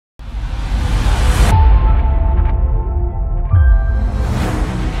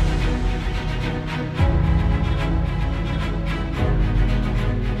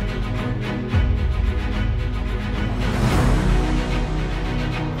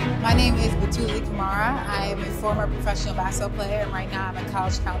My name is Batouly Camara. I am a former professional basketball player, and right now I'm a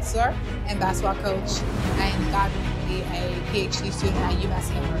college counselor and basketball coach, and God will be a PhD student at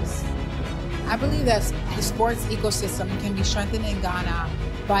UMass Amherst. I believe that the sports ecosystem can be strengthened in Ghana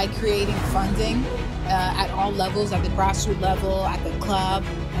by creating funding at all levels, at the grassroots level, at the club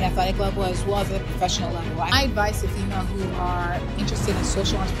and athletic level, as well as at the professional level. My advice to females who are interested in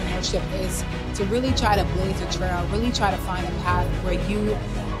social entrepreneurship is to really try to blaze a trail, really try to find a path where you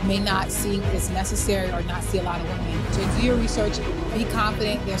may not see is necessary or not see a lot of women. So do your research, be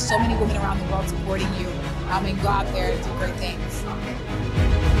confident. There's so many women around the world supporting you. Go out there and do great things.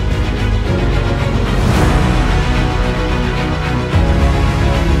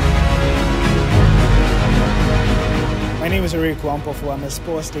 My name is Owuraku Nyamekye Ampofo. I'm a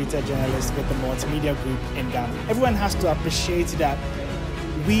sports data journalist with the Multimedia Group in Ghana. Everyone has to appreciate that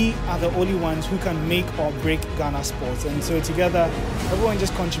we are the only ones who can make or break Ghana sports. And so together, everyone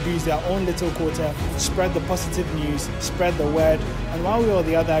just contributes their own little quota, spread the positive news, spread the word. And one way or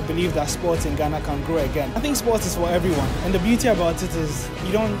the other, I believe that sports in Ghana can grow again. I think sports is for everyone. And the beauty about it is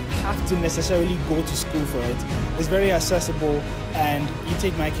you don't have to necessarily go to school for it. It's very accessible. And you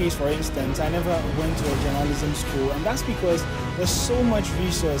take my case, for instance, I never went to a journalism school. And that's because there's so much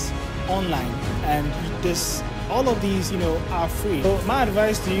resource online. And all of these, are free. So my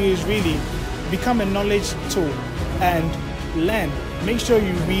advice to you is really become a knowledge tool and learn. Make sure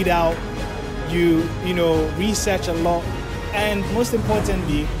you read out, you research a lot, and most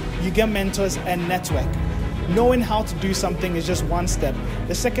importantly, you get mentors and network. Knowing how to do something is just one step.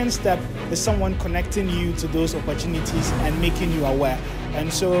 The second step is someone connecting you to those opportunities and making you aware.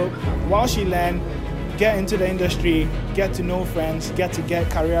 And so whilst you learn, get into the industry, get to know friends, get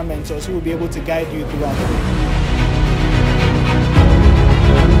career mentors who will be able to guide you throughout the way.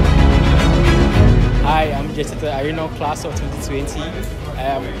 Hi, I'm Juliet class of 2020.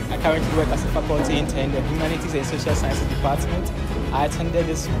 I currently work as a faculty intern in the Humanities and Social Sciences Department. I attended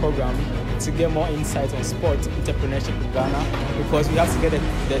this program to get more insight on sports entrepreneurship in Ghana, because we have to get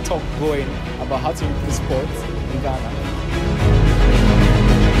the talk going about how to improve sports in Ghana.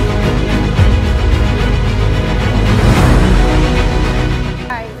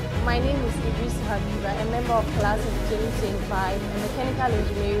 My name is a member of class of 2025, a mechanical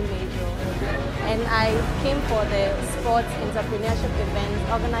engineering major, and I came for the sports entrepreneurship event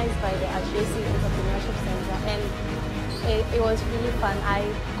organized by the Ashesi Entrepreneurship Center, and it was really fun. I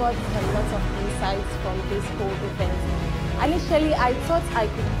got a lot of insights from this whole event. Initially, I thought I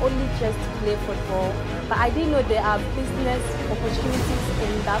could only just play football, but I didn't know there are business opportunities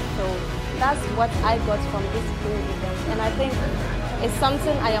in that field. That's what I got from this whole event, and I think it's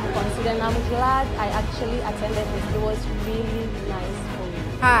something I am considering. I'm glad I actually attended this. It was really nice for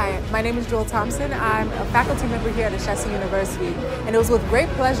me. Hi, my name is Juliet Thompson. I'm a faculty member here at Ashesi University, and it was with great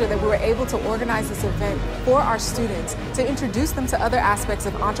pleasure that we were able to organize this event for our students to introduce them to other aspects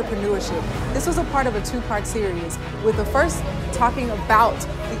of entrepreneurship. This was a part of a two-part series, with the first talking about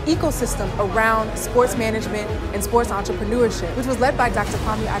the ecosystem around sports management and sports entrepreneurship, which was led by Dr.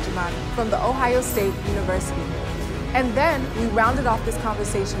 Kwame Agyemang from the Ohio State University. And then we rounded off this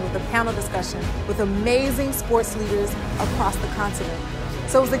conversation with a panel discussion with amazing sports leaders across the continent.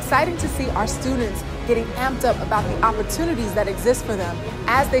 So it was exciting to see our students getting amped up about the opportunities that exist for them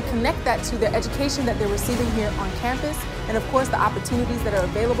as they connect that to their education that they're receiving here on campus, and of course the opportunities that are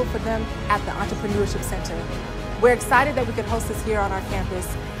available for them at the Entrepreneurship Center. We're excited that we could host this here on our campus,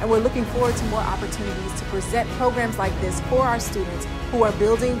 and we're looking forward to more opportunities to present programs like this for our students who are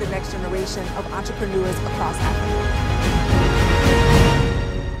building the next generation of entrepreneurs across Africa.